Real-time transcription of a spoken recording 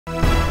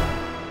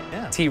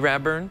T.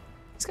 Raburn.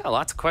 He's got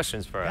lots of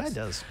questions for us. Yeah, he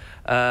does.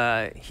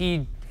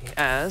 He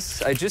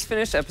asks, I just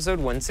finished episode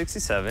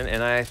 167,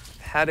 and I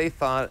had a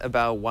thought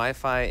about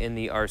Wi-Fi in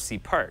the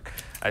RC park.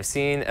 I've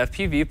seen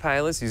FPV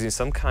pilots using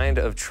some kind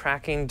of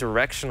tracking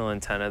directional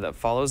antenna that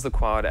follows the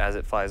quad as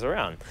it flies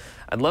around.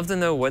 I'd love to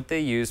know what they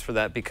use for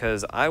that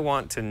because I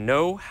want to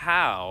know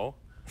how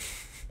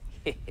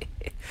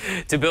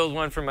to build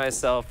one for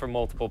myself for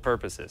multiple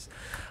purposes.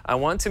 I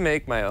want to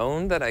make my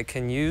own that I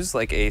can use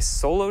like a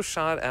solo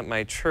shot at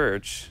my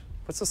church.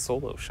 What's a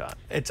solo shot?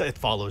 It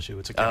follows you.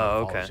 It's a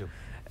camera that follows you.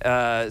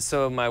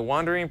 So my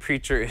wandering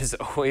preacher is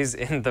always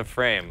in the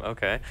frame.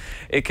 Okay.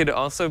 It could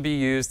also be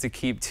used to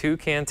keep two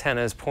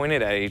cantennas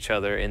pointed at each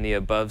other in the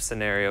above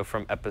scenario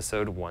from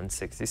episode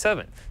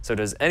 167. So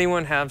does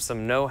anyone have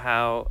some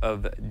know-how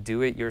of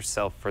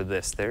do-it-yourself for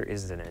this? There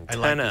is an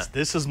antenna. I like this.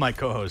 This is my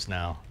co-host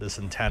now. This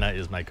antenna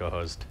is my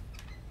co-host.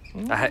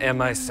 Am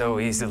I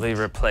so easily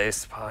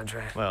replaced,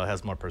 Padre? Well, it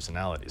has more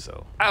personality,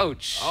 so.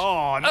 Ouch.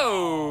 Oh, no.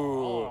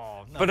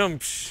 Oh. No. But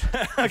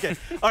Okay.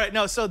 All right.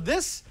 Now, so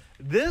this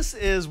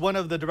is one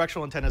of the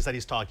directional antennas that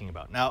he's talking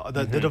about. Now,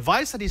 the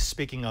device that he's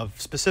speaking of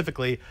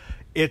specifically,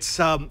 it's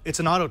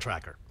an auto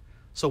tracker.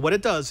 So what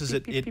it does is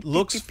it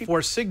looks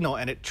for signal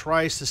and it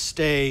tries to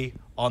stay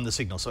on the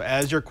signal. So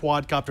as your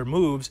quadcopter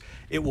moves,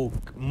 it will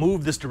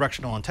move this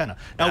directional antenna.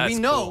 Now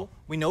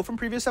we know from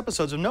previous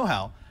episodes of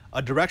know-how,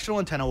 a directional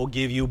antenna will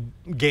give you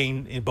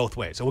gain in both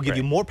ways. It will give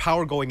you more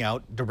power going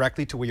out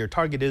directly to where your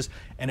target is,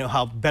 and it'll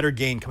have better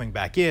gain coming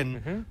back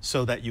in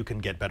so that you can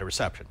get better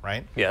reception,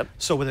 right? Yep.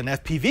 So with an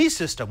FPV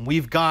system,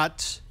 we've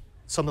got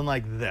something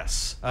like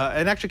this.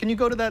 And actually, can you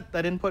go to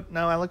that input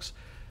now, Alex?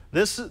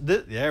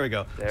 There we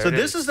go.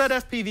 This is that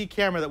FPV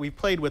camera that we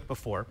played with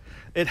before.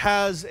 It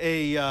has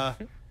a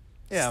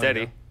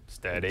steady.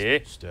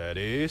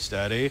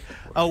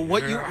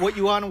 What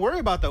you want to worry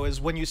about though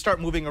is when you start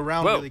moving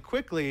around really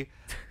quickly.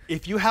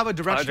 If you have a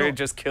directional, Padre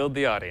just killed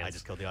the audience. I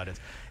just killed the audience.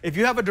 If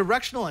you have a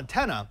directional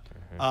antenna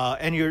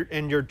and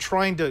you're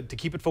trying to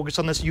keep it focused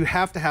on this, you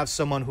have to have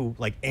someone who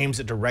like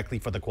aims it directly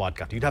for the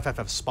quadcopter. You'd have to have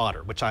a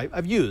spotter, which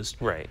I've used.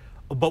 Right.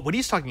 But what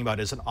he's talking about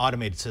is an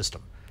automated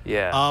system.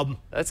 Yeah,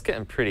 that's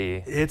getting pretty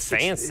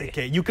fancy.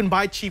 Okay, you can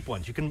buy cheap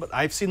ones.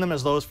 I've seen them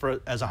as those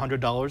as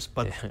 $100,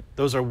 but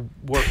those are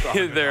worth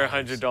 $100. They're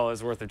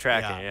 $100 worth of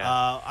tracking.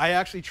 Yeah. I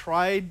actually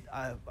tried.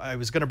 I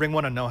was going to bring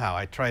one on know-how.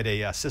 I tried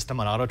a system,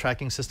 an auto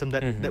tracking system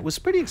that was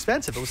pretty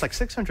expensive. It was like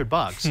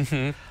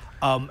 $600.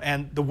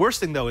 And the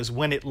worst thing though is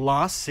when it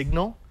lost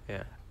signal.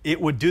 Yeah. It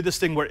would do this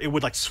thing where it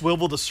would like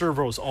swivel the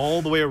servos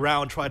all the way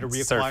around, try to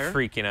reacquire. Start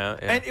freaking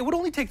out. Yeah. And it would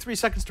only take 3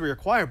 seconds to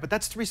reacquire, but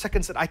that's 3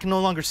 seconds that I can no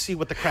longer see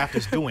what the craft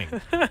is doing.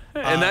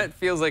 And that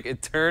feels like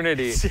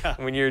eternity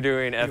when you're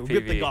doing FPV. You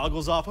rip the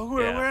goggles off. Oh,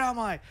 where am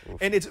I?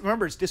 Oof. And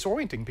remember, it's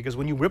disorienting because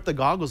when you rip the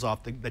goggles off,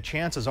 the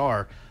chances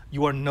are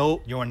you are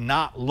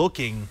not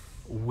looking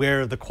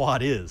where the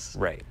quad is.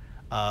 Right.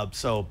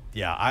 So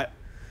yeah,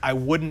 I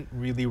wouldn't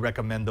really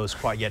recommend those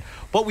quite yet,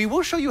 but we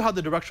will show you how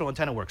the directional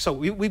antenna works. So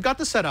we've got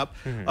this set up.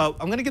 I'm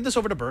going to give this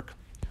over to Burke.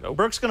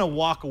 Burke's going to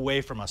walk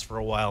away from us for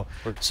a while.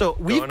 So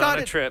we've got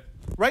it. Trip.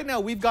 Right now,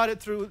 we've got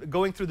it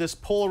going through this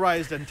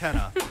polarized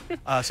antenna.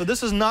 So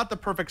this is not the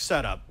perfect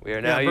setup. We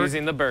are now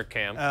using the Burke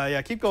cam.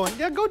 Yeah, keep going.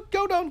 Yeah,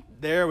 go down.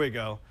 There we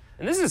go.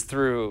 And this is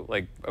through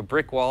like a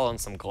brick wall and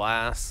some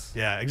glass.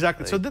 Yeah,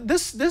 exactly. So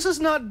this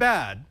is not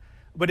bad,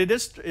 but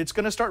it's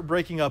going to start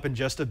breaking up in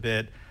just a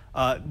bit.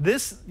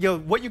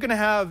 What you're going to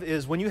have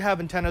is when you have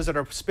antennas that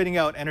are spitting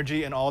out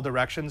energy in all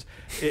directions,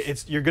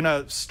 you're going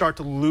to start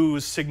to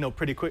lose signal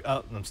pretty quick.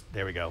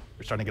 There we go.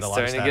 We're starting to get a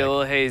lot of static. Starting to get a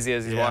little hazy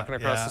as he's walking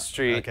across the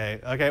street.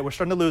 Okay, we're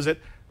starting to lose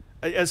it.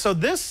 So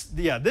this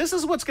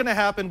is what's going to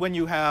happen when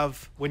you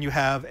have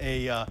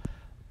a.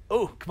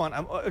 Oh, come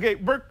on. Okay,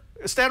 Burke,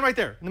 stand right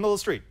there in the middle of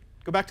the street.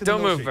 Go back to the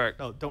middle of the street.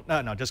 Don't move,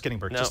 Burke. No, just kidding,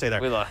 Burke. Just stay there.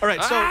 We lost. All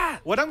right. So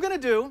what I'm going to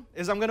do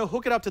is I'm going to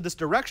hook it up to this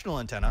directional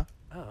antenna.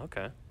 Oh,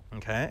 okay.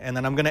 Okay, and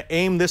then I'm going to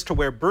aim this to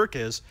where Burke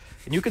is,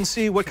 and you can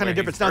see what kind of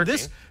difference. Now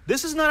this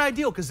is not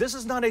ideal because this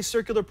is not a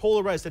circular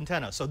polarized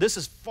antenna, so this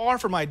is far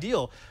from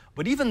ideal.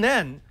 But even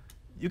then,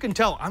 you can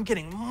tell I'm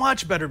getting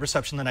much better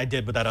reception than I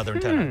did with that other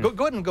antenna. Go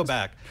ahead and go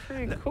back.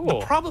 Pretty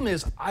cool. The problem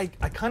is I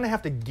kind of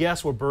have to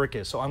guess where Burke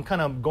is, so I'm kind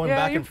of going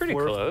back and forth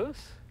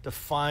close to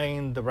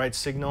find the right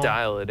signal.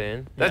 Dial it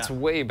in. That's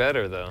way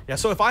better though. Yeah.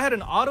 So if I had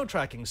an auto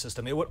tracking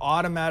system, it would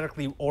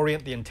automatically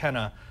orient the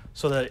antenna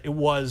so that it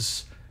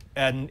was.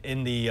 And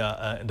in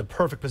the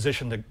perfect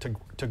position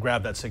to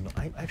grab that signal.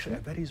 I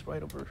bet he's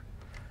right over.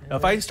 Now,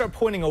 if I start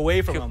pointing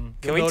away from him,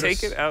 can we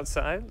take it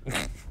outside?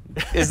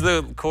 Is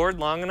the cord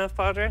long enough,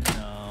 Padre?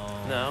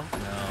 No.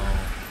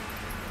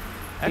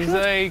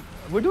 Actually,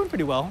 we're doing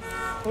pretty well.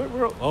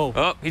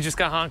 Oh, he just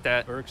got honked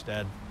at. Burke's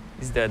dead.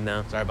 He's dead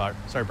now. Sorry,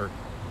 Burke.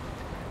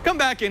 Come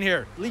back in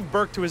here. Leave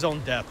Burke to his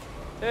own death.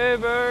 Hey,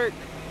 Burke.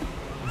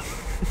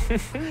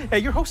 Hey,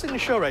 you're hosting the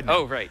show right now.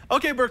 Oh, right.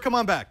 Okay, Burke, come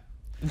on back.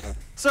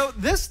 So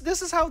this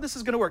is how this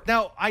is going to work.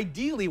 Now,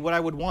 ideally, what I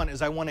would want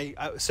is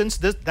since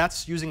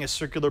that's using a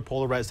circular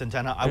polarized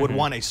antenna, I would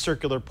want a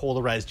circular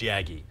polarized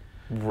Yagi.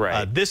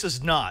 Right. This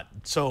is not.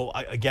 So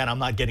again, I'm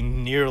not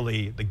getting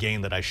nearly the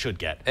gain that I should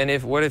get. And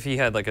what if he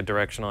had like a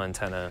directional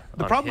antenna?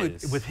 The problem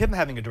with him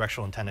having a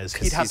directional antenna is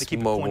he'd have to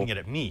keep pointing it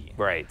at me.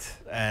 Right.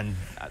 And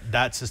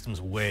that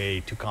system's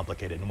way too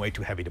complicated and way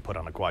too heavy to put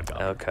on a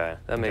quadcopter. Okay,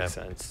 that makes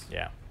sense.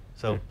 Yeah.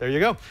 So there you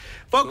go,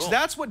 folks. Cool.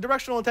 That's what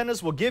directional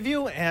antennas will give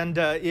you. And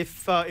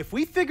if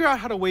we figure out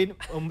how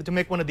to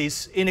make one of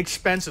these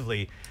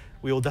inexpensively,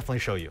 we will definitely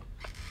show you.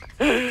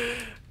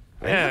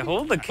 Yeah,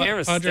 hold the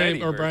camera steady.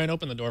 Andre or Brian,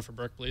 open the door for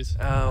Burke, please.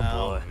 Oh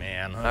boy,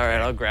 man. Okay. All right,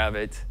 I'll grab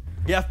it.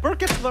 Yeah, if Burke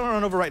gets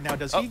run over right now,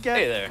 does he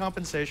get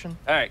compensation?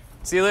 All right,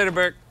 see you later,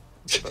 Burke.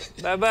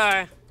 Bye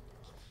bye.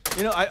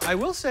 You know, I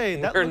will say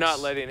that we're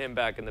not letting him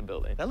back in the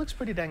building. That looks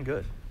pretty dang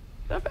good.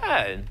 Not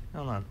bad.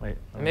 Hold on, wait.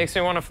 It makes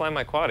me want to fly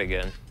my quad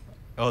again.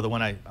 Oh, the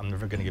one I'm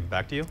never going to give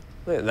back to you?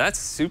 Look, that's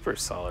super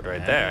solid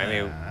right there. I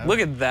mean, look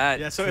at that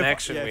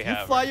connection we have.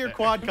 If you fly your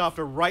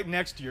quadcopter right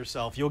next to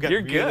yourself, you'll get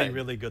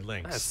really good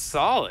links. That's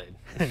solid.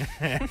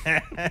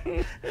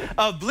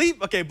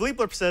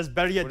 Bleepler says,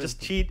 better yet,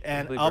 just cheat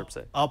and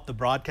up the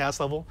broadcast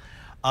level.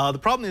 The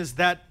problem is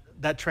that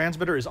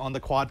transmitter is on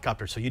the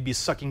quadcopter, so you'd be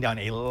sucking down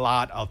a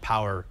lot of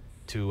power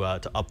to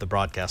up the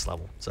broadcast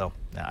level. So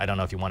I don't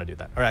know if you want to do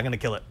that. All right, I'm going to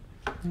kill it.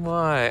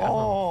 Why?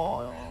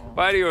 Oh.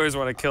 Why do you always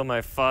want to kill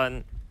my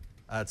fun?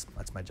 That's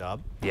my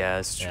job. Yeah,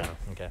 that's true.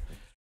 Yeah, okay.